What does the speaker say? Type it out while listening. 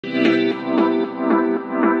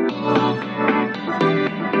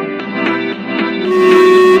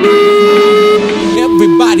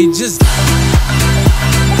body just.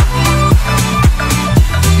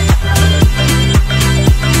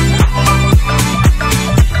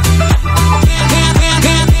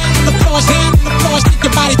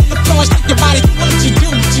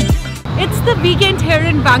 It's the weekend here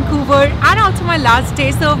in Vancouver and also my last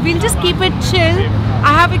day, so we'll just keep it chill.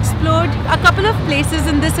 I have explored a couple of places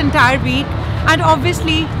in this entire week, and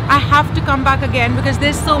obviously I have to come back again because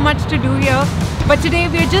there's so much to do here. But today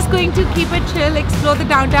we're just going to keep it chill, explore the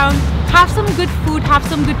downtown, have some good food, have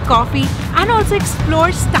some good coffee, and also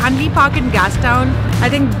explore Stanley Park and Gastown. I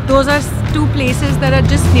think those are two places that are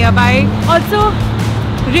just nearby. Also,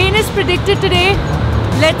 rain is predicted today.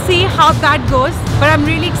 Let's see how that goes, but I'm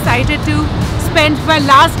really excited to spend my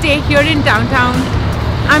last day here in downtown.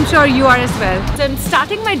 I'm sure you are as well. So I'm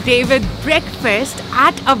starting my day with breakfast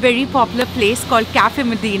at a very popular place called Cafe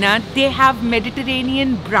Medina. They have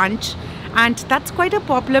Mediterranean brunch, and that's quite a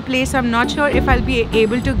popular place. I'm not sure if I'll be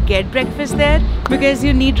able to get breakfast there because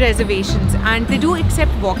you need reservations, and they do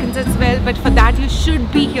accept walk-ins as well, but for that you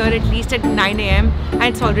should be here at least at 9 AM and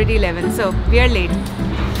it's already 11, so we are late.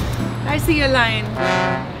 I see a line.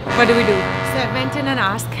 What do we do? So I went in and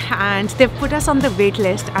asked, and they've put us on the wait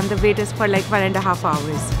list, and the wait is for like 1.5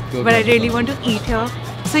 hours. But I really want to eat here.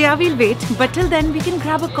 So yeah, we'll wait. But till then, we can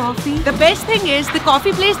grab a coffee. The best thing is, the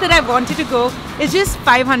coffee place that I wanted to go is just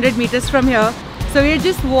 500 meters from here. So we're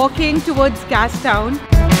just walking towards Gastown.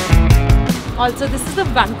 Also, this is a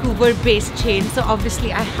Vancouver-based chain, so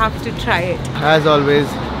obviously I have to try it. As always,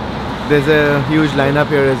 there's a huge lineup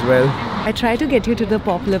here as well. I try to get you to the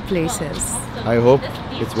popular places. I hope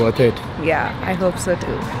it's worth it. Yeah, I hope so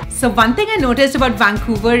too. So one thing I noticed about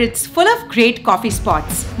Vancouver, it's full of great coffee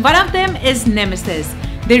spots. One of them is Nemesis.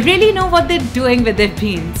 They really know what they're doing with their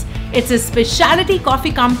beans. It's a specialty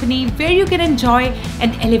coffee company where you can enjoy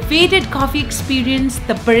an elevated coffee experience.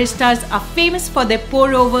 The baristas are famous for their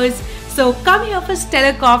pour-overs. So come here for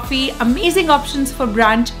stellar coffee, amazing options for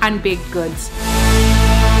brunch and baked goods.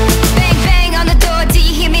 Bang bang on the door, do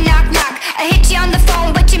you hear me knock knock? I hit you on the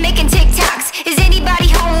phone, but you're making TikToks. Is anybody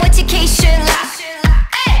home? What's your case? Sherlock?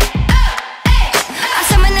 I'm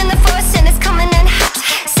summoning the force and it's coming in hot.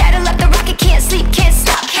 Saddle up the rocket, can't sleep, can't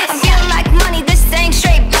stop. I'm feeling like money, this thing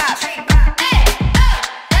straight pop.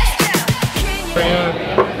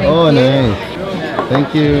 Oh, nice.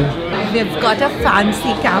 Thank you. We've got a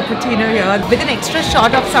fancy cappuccino here with an extra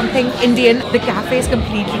shot of something Indian. The cafe is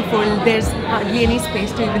completely full. There's hardly any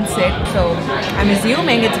space to even sit. So I'm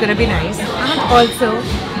assuming it's going to be nice. And also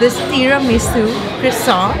this tiramisu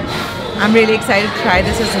croissant. I'm really excited to try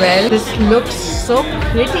this as well. This looks so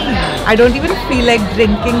pretty. I don't even feel like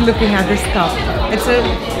drinking looking at this cup. It's a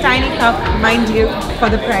tiny cup, mind you, for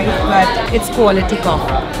the price, but it's quality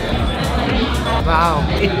coffee. Wow,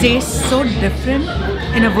 it tastes so different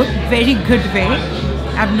in a very good way.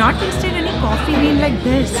 I've not tasted any coffee bean like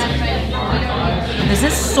this. This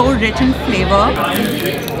is so rich in flavor.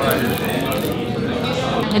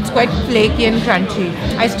 It's quite flaky and crunchy.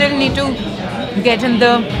 I still need to get in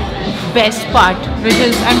the best part, which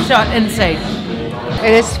is, I'm sure, inside.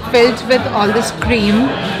 It is filled with all this cream,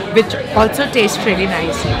 which also tastes really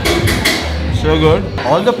nice. So good.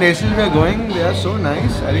 All the places we are going, they are so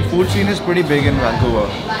nice. I think food scene is pretty big in Vancouver.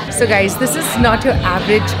 So guys, this is not your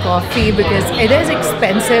average coffee because it is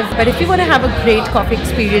expensive. But if you want to have a great coffee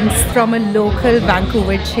experience from a local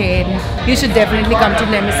Vancouver chain, you should definitely come to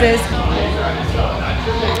Nemesis.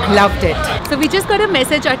 Loved it. So we just got a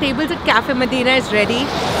message, our tables at Cafe Medina is ready.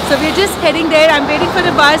 So we're just heading there. I'm waiting for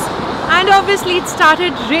the bus. And obviously it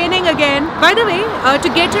started raining again. By the way, to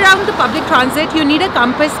get around the public transit, you need a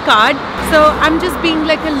compass card. So I'm just being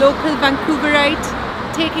like a local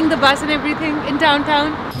Vancouverite, taking the bus and everything in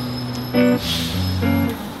downtown.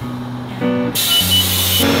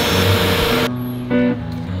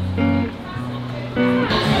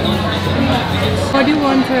 What do you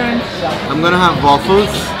want, Karan? I'm gonna have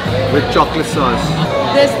waffles with chocolate sauce.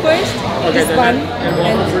 This first, this one,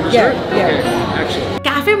 and yeah.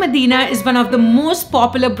 Cafe Medina is one of the most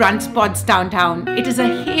popular brunch spots downtown. It is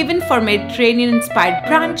a haven for Mediterranean-inspired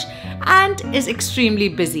brunch and is extremely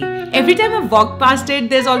busy. Every time I walk past it,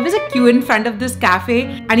 there's always a queue in front of this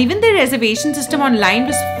cafe, and even the reservation system online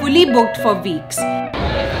was fully booked for weeks.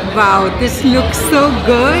 Wow, this looks so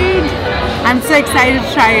good. I'm so excited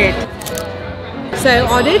to try it. So I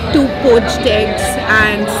ordered 2 poached eggs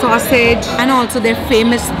and sausage and also their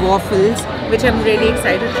famous waffles, which I'm really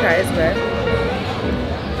excited to try as well.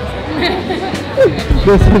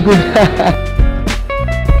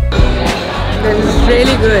 This is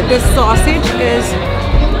really good. This sausage is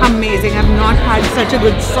amazing. I've not had such a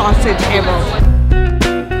good sausage ever.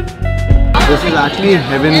 This is actually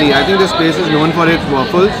heavenly. I think this place is known for its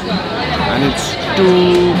waffles and it's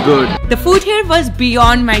too good. The food here was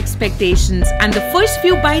beyond my expectations and the first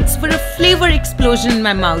few bites were a flavor explosion in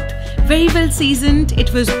my mouth. Very well seasoned,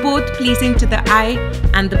 it was both pleasing to the eye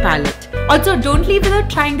and the palate. Also, don't leave without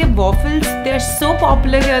trying their waffles. They're so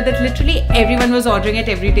popular here that literally everyone was ordering at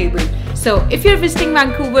every table. So if you're visiting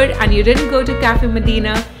Vancouver and you didn't go to Cafe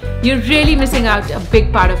Medina, you're really missing out a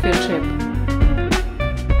big part of your trip.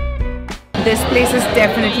 This place is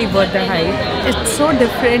definitely worth the hype. It's so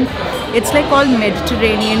different. It's like all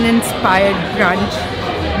Mediterranean inspired brunch.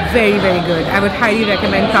 Very, very good. I would highly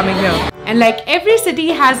recommend coming here. And like every city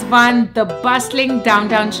has one, the bustling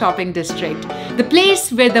downtown shopping district. The place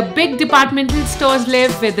where the big departmental stores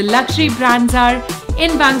live, where the luxury brands are.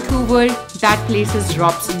 In Vancouver, that place is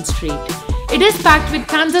Robson Street. It is packed with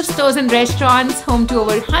tons of stores and restaurants, home to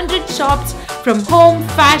over 100 shops from home,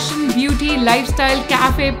 fashion, beauty, lifestyle,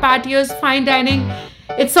 cafe, patios, fine dining.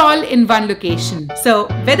 It's all in one location. So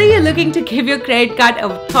whether you're looking to give your credit card a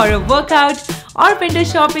thorough workout or window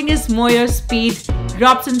shopping is more your speed,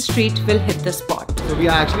 Robson Street will hit the spot. So we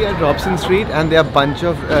are actually at Robson Street and there are a bunch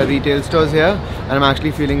of retail stores here and I'm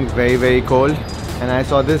actually feeling very, very cold. And I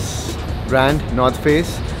saw this brand, North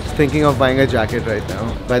Face. Thinking of buying a jacket right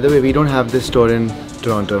now. By the way, we don't have this store in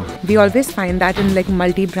Toronto. We always find that in like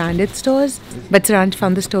multi-branded stores, but Saranj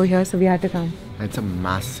found the store here, so we had to come. It's a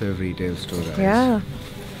massive retail store, guys. Yeah.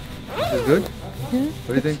 This is good? Yeah. What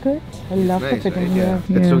do you think? Good. I love Nice, the fitting right? here.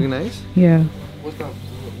 It's looking nice? Yeah. This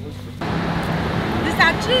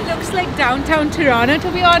actually looks like downtown Toronto,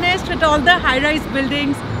 to be honest, with all the high-rise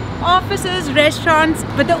buildings, offices, restaurants.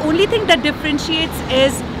 But the only thing that differentiates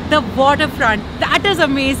is the waterfront. That is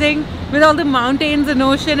amazing with all the mountains and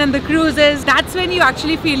ocean and the cruises. That's when you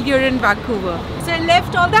actually feel you're in Vancouver. So I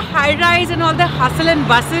left all the high-rise and all the hustle and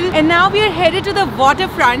bustle and now we are headed to the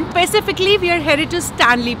waterfront. Specifically, we are headed to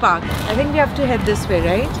Stanley Park. I think we have to head this way,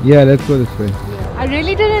 right? Yeah, let's go this way. I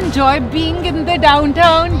really did enjoy being in the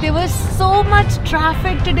downtown. There was so much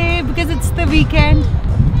traffic today because it's the weekend.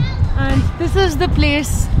 And this is the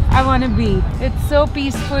place I want to be. It's so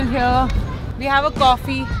peaceful here. We have a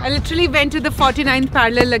coffee. I literally went to the 49th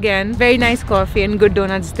parallel again. Very nice coffee and good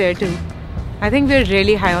donuts there too. I think we're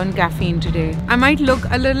really high on caffeine today. I might look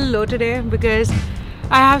a little low today because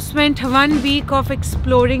I have spent 1 week of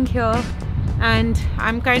exploring here and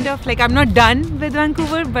I'm kind of like, I'm not done with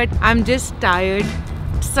Vancouver, but I'm just tired.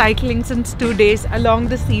 Cycling since 2 days along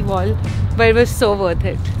the seawall, but it was so worth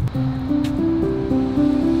it.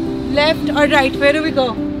 Left or right, where do we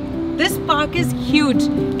go? This park is huge.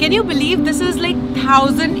 Can you believe this is like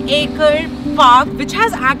 1,000-acre park which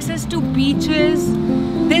has access to beaches?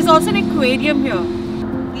 There's also an aquarium here.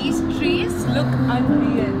 These trees look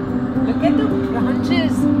unreal. Look at the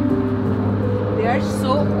branches. They are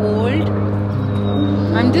so old.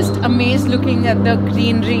 I'm just amazed looking at the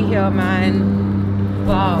greenery here, man.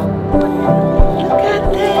 Wow. Look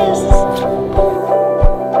at this.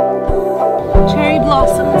 Cherry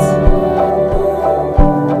blossoms.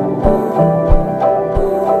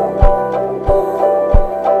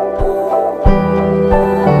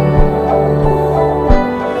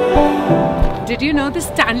 Did you know the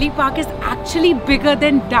Stanley Park is actually bigger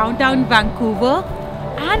than downtown Vancouver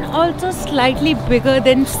and also slightly bigger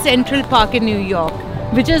than Central Park in New York,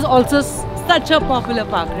 which is also such a popular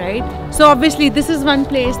park, right? So obviously this is one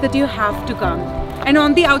place that you have to come. And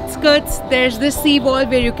on the outskirts, there's this seawall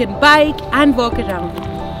where you can bike and walk around.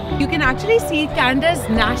 You can actually see Canada's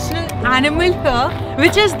national animal here,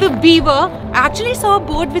 which is the beaver. I actually saw a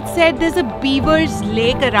board which said there's a beaver's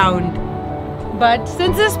lake around. But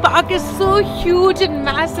since this park is so huge and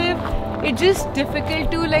massive, it's just difficult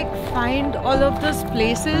to like find all of those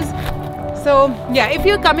places. So yeah, if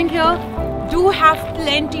you're coming here, do have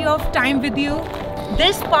plenty of time with you.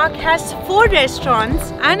 This park has 4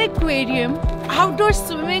 restaurants, an aquarium, outdoor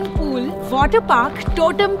swimming pool, water park,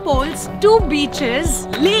 totem poles, 2 beaches,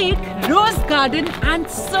 lake, rose garden and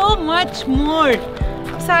so much more.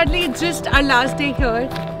 Sadly, it's just our last day here.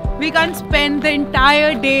 We can't spend the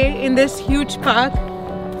entire day in this huge park,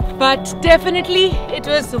 but definitely it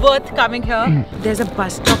was worth coming here. There's a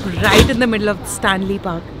bus stop right in the middle of Stanley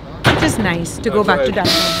Park, which is nice to go back to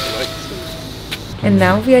downtown. And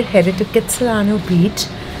now we are headed to Kitsilano Beach.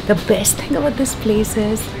 The best thing about this place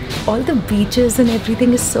is all the beaches and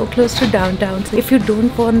everything is so close to downtown. So if you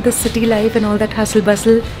don't want the city life and all that hustle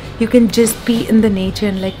bustle, you can just be in the nature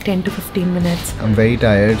in like 10 to 15 minutes. I'm very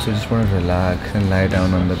tired, so I just want to relax and lie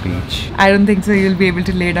down on the beach. I don't think so you'll be able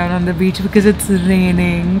to lay down on the beach because it's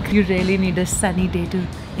raining. You really need a sunny day to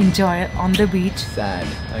enjoy on the beach. Sad,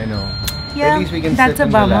 I know. Yeah, At least we can that's sit a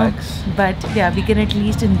and bummer. relax. But yeah, we can at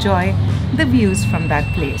least enjoy the views from that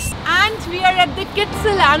place. And we are at the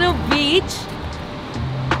Kitsilano beach.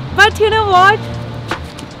 But you know what?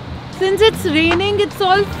 Since it's raining, it's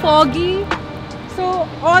all foggy. So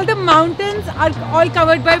all the mountains are all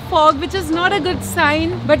covered by fog, which is not a good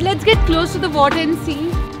sign. But let's get close to the water and see.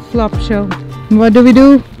 Flop show. What do we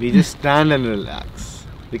do? We just stand and relax.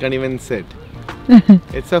 We can't even sit.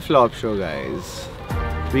 It's a flop show, guys.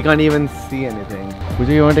 We can't even see anything.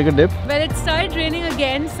 Pooja, you want to take a dip? Well, it started raining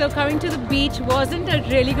again, so coming to the beach wasn't a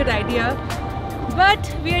really good idea.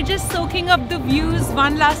 But we are just soaking up the views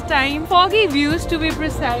one last time. Foggy views, to be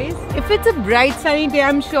precise. If it's a bright sunny day,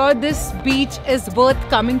 I'm sure this beach is worth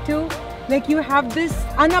coming to. Like, you have this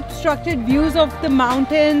unobstructed views of the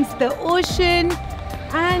mountains, the ocean,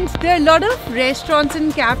 and there are a lot of restaurants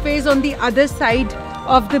and cafes on the other side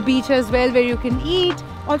of the beach as well, where you can eat.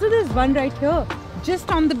 Also, there's one right here,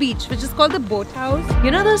 just on the beach, which is called the boat house.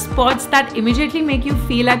 You know those spots that immediately make you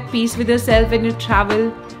feel at peace with yourself when you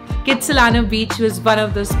travel? Kitsilano Beach was one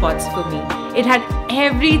of those spots for me. It had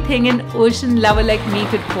everything an ocean lover like me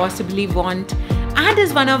could possibly want, and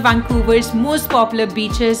is one of Vancouver's most popular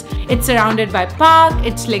beaches. It's surrounded by park,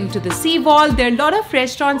 it's linked to the seawall, there are a lot of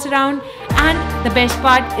restaurants around, and the best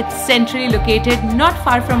part, it's centrally located, not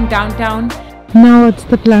far from downtown. Now what's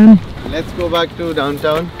the plan? Let's go back to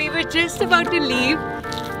downtown. We were just about to leave,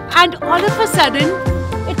 and all of a sudden,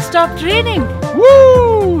 it stopped raining.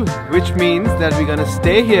 Woo! Which means that we're gonna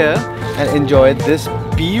stay here and enjoy this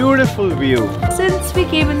beautiful view. Since we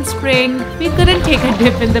came in spring, we couldn't take a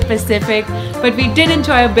dip in the Pacific, but we did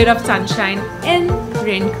enjoy a bit of sunshine in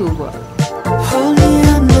Vancouver. Holy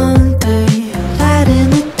on Monday, light in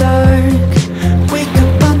the dark. Wake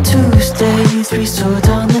up on Tuesday, 3 sold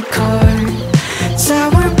on the card.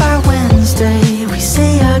 Sour by Wednesday, we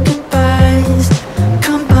say our goodbyes.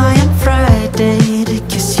 Come by on Friday to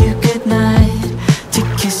kiss you goodnight, to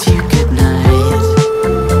kiss you goodnight.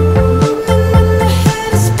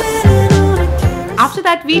 After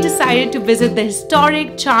that, we decided to visit the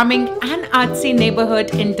historic, charming and artsy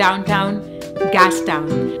neighborhood in downtown,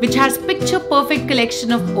 Gastown, which has picture-perfect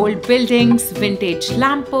collection of old buildings, vintage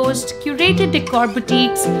lampposts, curated decor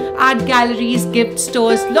boutiques, art galleries, gift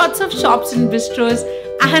stores, lots of shops and bistros,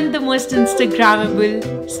 and the most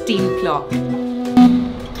Instagrammable steam clock.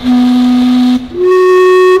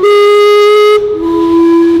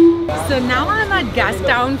 So now I'm at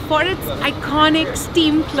Gastown for its iconic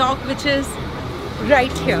steam clock, which is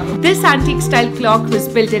right here. This antique style clock was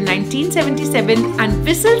built in 1977 and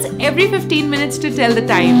whistles every 15 minutes to tell the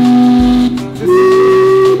time.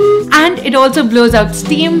 And it also blows out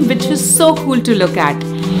steam, which was so cool to look at.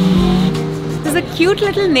 This is a cute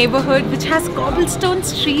little neighborhood which has cobblestone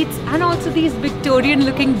streets and also these Victorian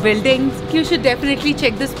looking buildings. You should definitely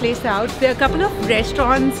check this place out. There are a couple of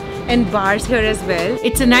restaurants and bars here as well.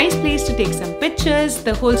 It's a nice place to take some pictures.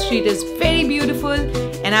 The whole street is very beautiful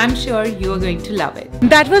and I'm sure you are going to love it.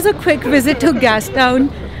 That was a quick visit to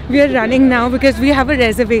Gastown. We are running now because we have a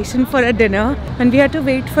reservation for a dinner and we had to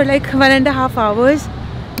wait for like 1.5 hours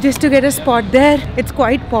just to get a spot there. It's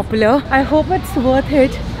quite popular. I hope it's worth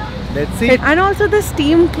it. Let's see. And also the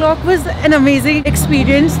steam clock was an amazing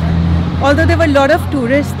experience, although there were a lot of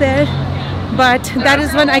tourists there, but that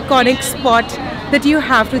is one iconic spot that you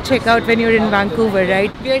have to check out when you're in Vancouver,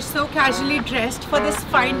 right? We are so casually dressed for this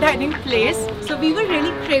fine dining place, so we were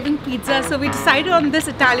really craving pizza, so we decided on this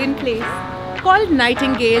Italian place called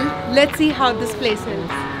Nightingale. Let's see how this place is.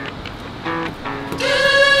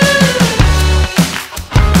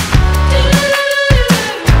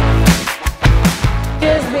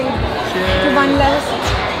 Cheers, babe. Cheers.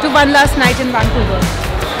 To one last night in Vancouver.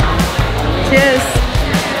 Cheers.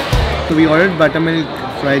 So we ordered buttermilk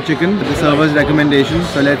fried chicken, the server's recommendation.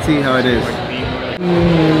 So let's see how it is.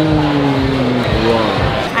 Wow.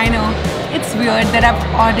 I know, it's weird that I've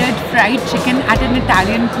ordered fried chicken at an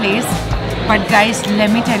Italian place. But guys,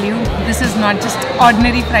 let me tell you, this is not just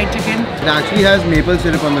ordinary fried chicken. It actually has maple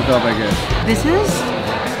syrup on the top, I guess. This is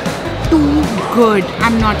too good.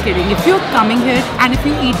 I'm not kidding. If you're coming here and if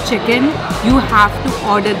you eat chicken, you have to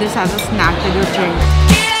order this as a snack with your drink.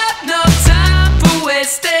 No time for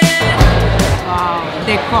wasting. Wow,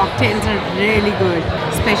 their cocktails are really good.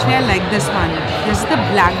 Especially I like this one. This is the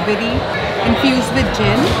blackberry infused with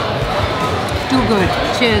gin. Too good.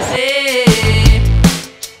 Cheers.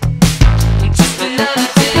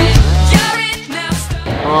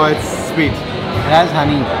 Oh, it's sweet. It has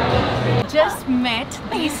honey. Just met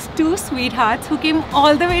these two sweethearts who came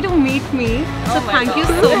all the way to meet me. So thank you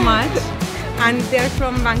so much. And they're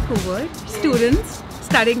from Vancouver, students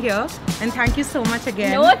studying here. And thank you so much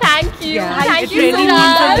again. No, thank you. Yeah, Thank it you really so means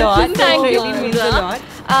a much. lot. Thank It you, really means a Pooja. lot.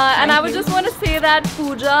 And I would just want to say that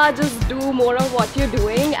Pooja, just do more of what you're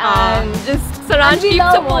doing and just surround, keep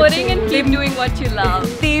supporting and keep doing what you love.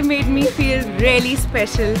 They made me feel really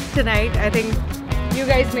special tonight. I think you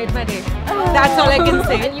guys made my day. That's all I can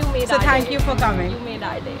say. And you made so our thank day. you for coming. You made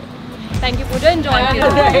our day. Thank you, Pooja. Enjoy Thank your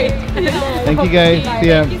you. day. Thank you guys. See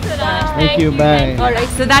ya. Thank you, Suraj. Thank you. Bye. Alright,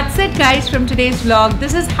 so that's it guys from today's vlog.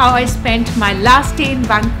 This is how I spent my last day in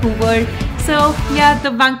Vancouver. So yeah,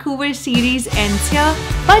 the Vancouver series ends here.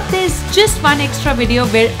 But there's just one extra video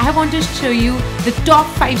where I want to show you the top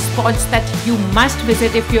 5 spots that you must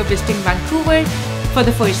visit if you're visiting Vancouver for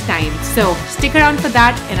the first time. So stick around for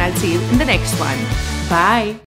that and I'll see you in the next one. Bye.